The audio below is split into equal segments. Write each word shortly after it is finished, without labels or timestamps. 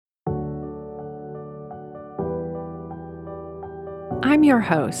I'm your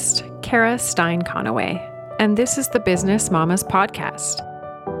host, Kara Stein Conaway, and this is the Business Mamas Podcast.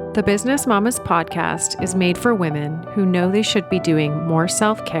 The Business Mamas Podcast is made for women who know they should be doing more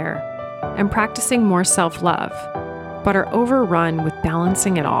self-care and practicing more self-love, but are overrun with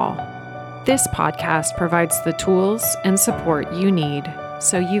balancing it all. This podcast provides the tools and support you need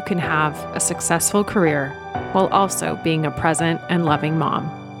so you can have a successful career while also being a present and loving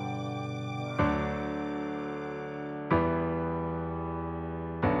mom.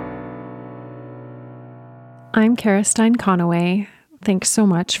 I'm Kara Stein Conaway. Thanks so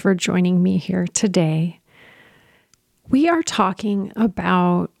much for joining me here today. We are talking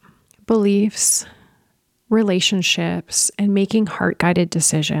about beliefs, relationships, and making heart-guided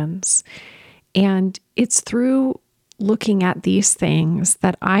decisions. And it's through looking at these things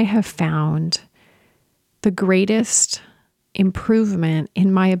that I have found the greatest improvement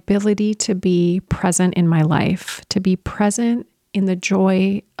in my ability to be present in my life, to be present in the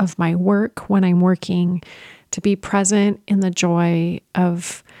joy of my work when I'm working, to be present in the joy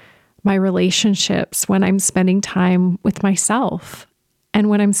of my relationships when I'm spending time with myself and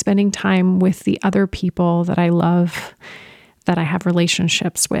when I'm spending time with the other people that I love, that I have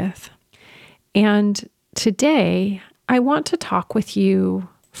relationships with. And today, I want to talk with you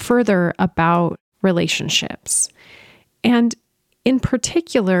further about relationships. And in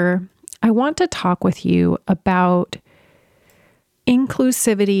particular, I want to talk with you about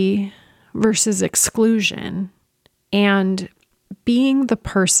inclusivity versus exclusion, and being the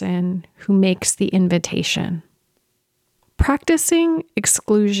person who makes the invitation. Practicing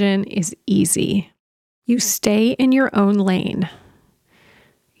exclusion is easy. You stay in your own lane.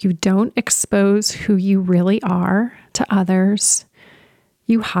 You don't expose who you really are to others.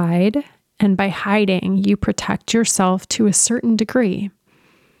 You hide, and by hiding, you protect yourself to a certain degree.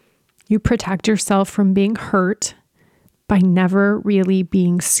 You protect yourself from being hurt by never really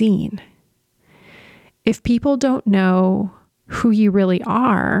being seen. If people don't know who you really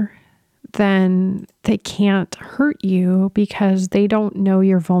are, then they can't hurt you because they don't know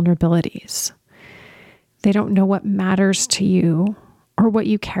your vulnerabilities. They don't know what matters to you or what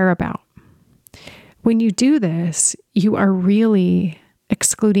you care about. When you do this, you are really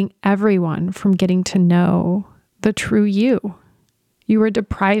excluding everyone from getting to know the true you. You are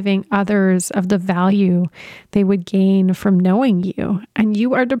depriving others of the value they would gain from knowing you, and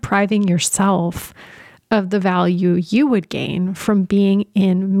you are depriving yourself of the value you would gain from being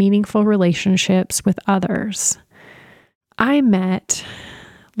in meaningful relationships with others. I met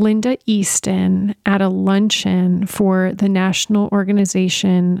Linda Easton at a luncheon for the National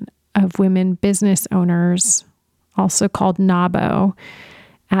Organization of Women Business Owners, also called NAWBO,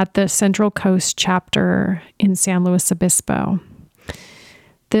 at the Central Coast chapter in San Luis Obispo.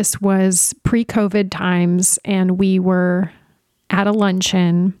 This was pre-COVID times, and we were at a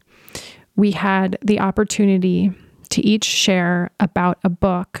luncheon. We had the opportunity to each share about a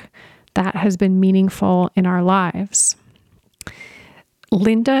book that has been meaningful in our lives.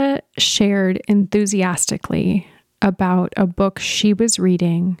 Linda shared enthusiastically about a book she was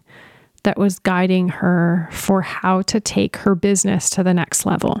reading that was guiding her for how to take her business to the next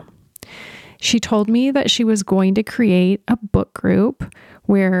level. She told me that she was going to create a book group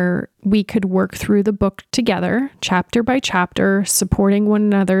where we could work through the book together, chapter by chapter, supporting one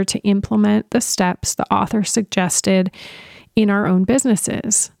another to implement the steps the author suggested in our own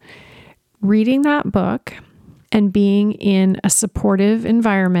businesses. Reading that book and being in a supportive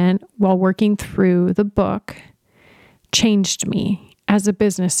environment while working through the book changed me as a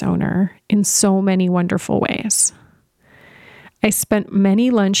business owner in so many wonderful ways. I spent many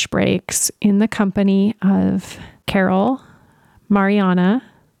lunch breaks in the company of Carol, Mariana,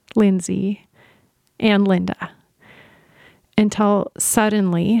 Lindsay, and Linda, until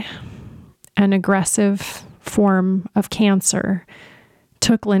suddenly an aggressive form of cancer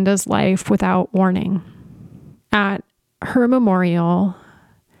took Linda's life without warning. At her memorial,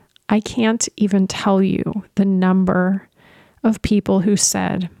 I can't even tell you the number of people who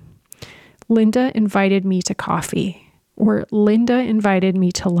said, "Linda invited me to coffee," or "Linda invited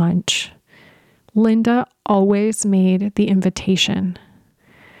me to lunch." Linda always made the invitation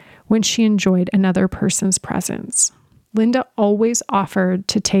when she enjoyed another person's presence. Linda always offered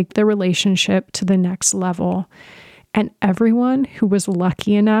to take the relationship to the next level, and everyone who was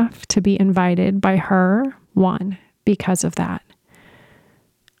lucky enough to be invited by her won because of that.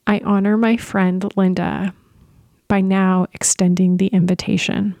 I honor my friend Linda by now extending the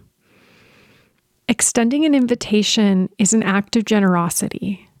invitation. Extending an invitation is an act of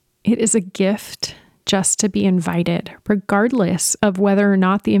generosity. It is a gift just to be invited, regardless of whether or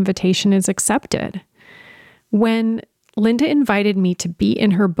not the invitation is accepted. When Linda invited me to be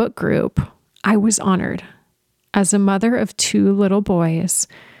in her book group, I was honored. As a mother of 2 little boys,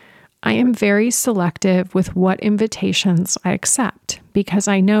 I am very selective with what invitations I accept because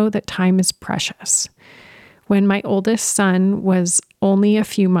I know that time is precious. When my oldest son was only a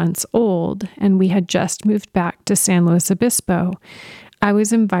few months old and we had just moved back to San Luis Obispo, I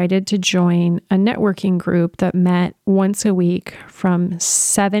was invited to join a networking group that met once a week from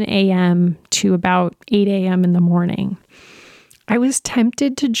 7 a.m. to about 8 a.m. in the morning. I was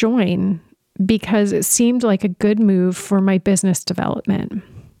tempted to join because it seemed like a good move for my business development.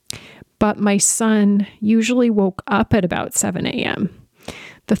 But my son usually woke up at about 7 a.m.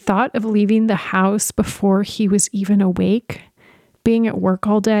 The thought of leaving the house before he was even awake, being at work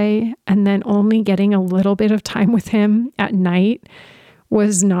all day, and then only getting a little bit of time with him at night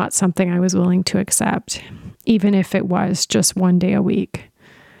was not something I was willing to accept, even if it was just one day a week.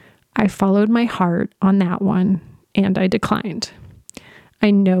 I followed my heart on that one, and I declined. I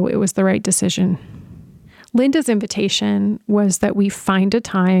know it was the right decision. Linda's invitation was that we find a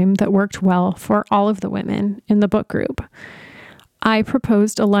time that worked well for all of the women in the book group. I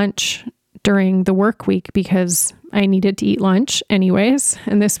proposed a lunch during the work week because I needed to eat lunch anyways,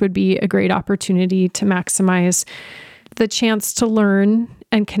 and this would be a great opportunity to maximize the chance to learn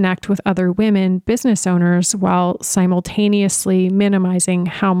and connect with other women business owners while simultaneously minimizing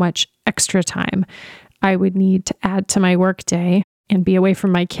how much extra time I would need to add to my workday and be away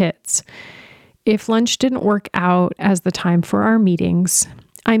from my kids. If lunch didn't work out as the time for our meetings,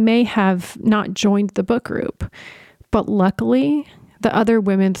 I may have not joined the book group, but luckily the other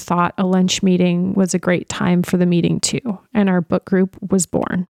women thought a lunch meeting was a great time for the meeting too, and our book group was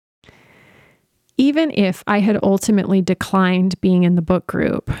born. Even if I had ultimately declined being in the book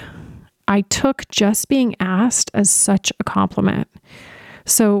group, I took just being asked as such a compliment.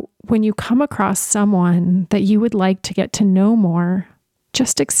 So when you come across someone that you would like to get to know more,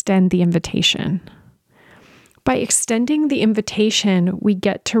 just extend the invitation. By extending the invitation, we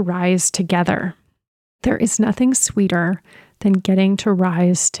get to rise together. There is nothing sweeter than getting to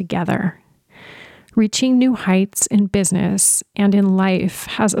rise together. Reaching new heights in business and in life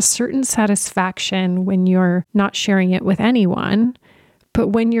has a certain satisfaction when you're not sharing it with anyone, but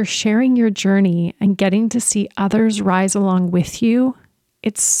when you're sharing your journey and getting to see others rise along with you,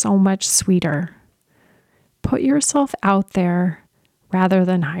 it's so much sweeter. Put yourself out there rather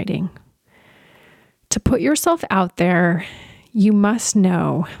than hiding. To put yourself out there, you must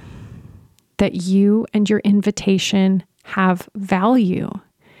know that you and your invitation have value.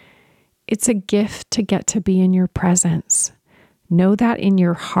 It's a gift to get to be in your presence. Know that in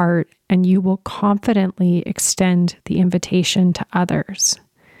your heart, and you will confidently extend the invitation to others.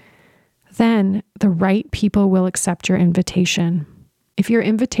 Then the right people will accept your invitation. If your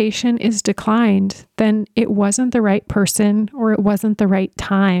invitation is declined, then it wasn't the right person or it wasn't the right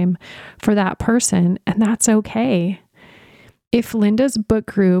time for that person, and that's okay. If Linda's book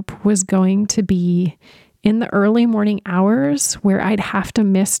group was going to be in the early morning hours where I'd have to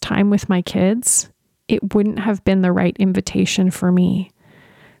miss time with my kids, it wouldn't have been the right invitation for me.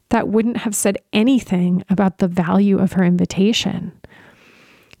 That wouldn't have said anything about the value of her invitation.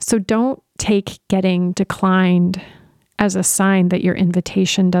 So don't take getting declined as a sign that your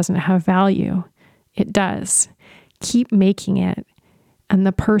invitation doesn't have value. It does. Keep making it, and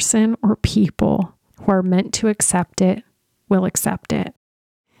the person or people who are meant to accept it will accept it.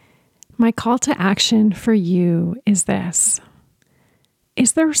 My call to action for you is this.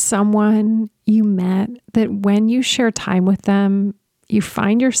 Is there someone you met that when you share time with them, you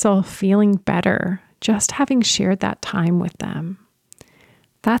find yourself feeling better just having shared that time with them?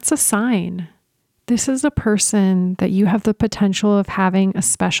 That's a sign. This is a person that you have the potential of having a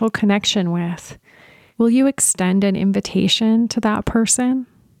special connection with. Will you extend an invitation to that person?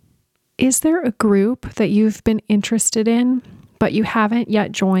 Is there a group that you've been interested in, but you haven't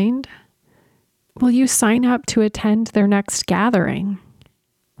yet joined? Will you sign up to attend their next gathering?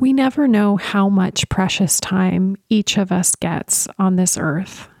 We never know how much precious time each of us gets on this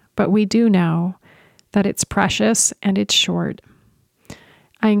earth, but we do know that it's precious and it's short.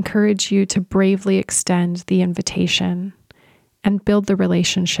 I encourage you to bravely extend the invitation and build the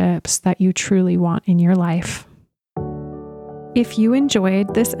relationships that you truly want in your life. If you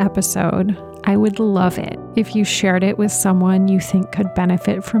enjoyed this episode, I would love it if you shared it with someone you think could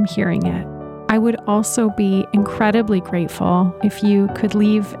benefit from hearing it. I would also be incredibly grateful if you could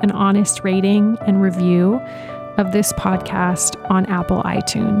leave an honest rating and review of this podcast on Apple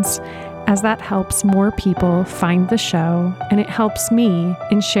iTunes, as that helps more people find the show, and it helps me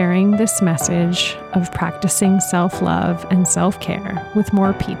in sharing this message of practicing self-love and self-care with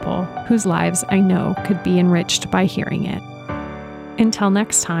more people whose lives I know could be enriched by hearing it. Until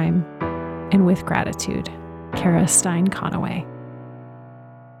next time, and with gratitude, Kara Stein Conaway.